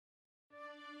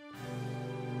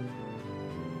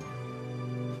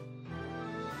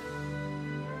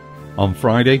On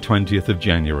Friday, 20th of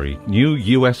January, new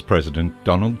US President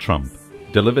Donald Trump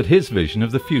delivered his vision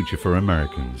of the future for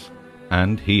Americans,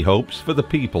 and he hopes for the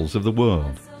peoples of the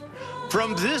world.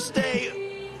 From this day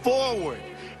forward,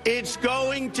 it's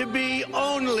going to be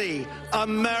only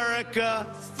America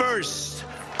first.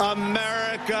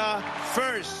 America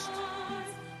first.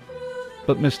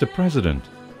 But Mr. President,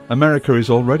 America is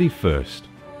already first.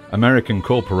 American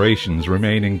corporations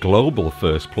remain in global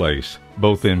first place,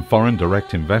 both in foreign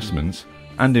direct investments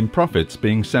and in profits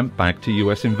being sent back to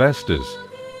US investors.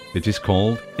 It is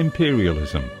called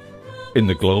imperialism. In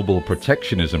the global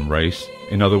protectionism race,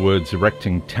 in other words,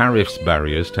 erecting tariffs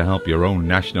barriers to help your own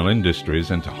national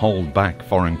industries and to hold back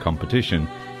foreign competition,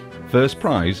 first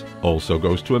prize also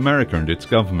goes to America and its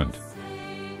government.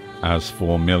 As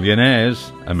for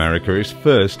millionaires, America is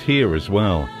first here as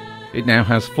well. It now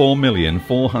has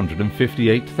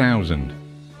 4,458,000.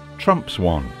 Trump's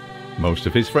one. Most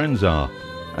of his friends are,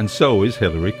 and so is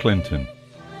Hillary Clinton.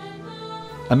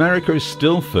 America is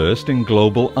still first in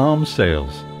global arms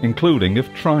sales, including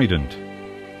of Trident.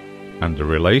 And a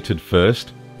related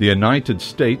first, the United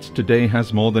States today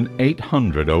has more than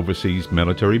 800 overseas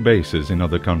military bases in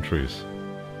other countries.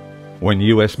 When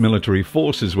US military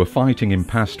forces were fighting in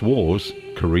past wars,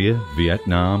 Korea,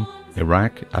 Vietnam,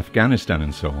 Iraq, Afghanistan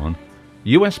and so on,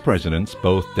 US presidents,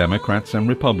 both Democrats and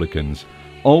Republicans,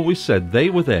 always said they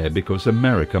were there because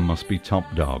America must be top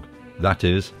dog, that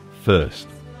is, first.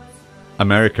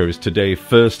 America is today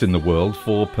first in the world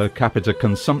for per capita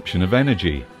consumption of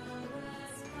energy.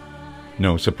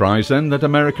 No surprise then that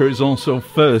America is also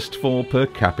first for per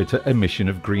capita emission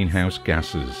of greenhouse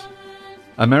gases.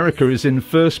 America is in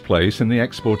first place in the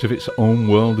export of its own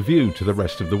worldview to the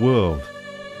rest of the world.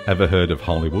 Ever heard of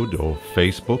Hollywood or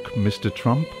Facebook, Mr.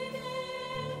 Trump?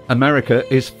 America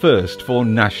is first for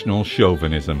national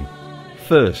chauvinism,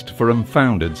 first for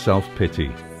unfounded self-pity,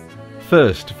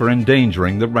 first for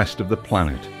endangering the rest of the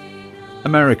planet.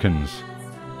 Americans,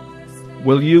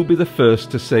 will you be the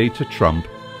first to say to Trump,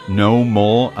 "No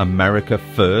more America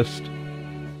first"?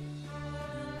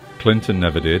 Clinton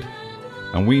never did,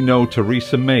 and we know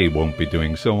Theresa May won't be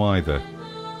doing so either.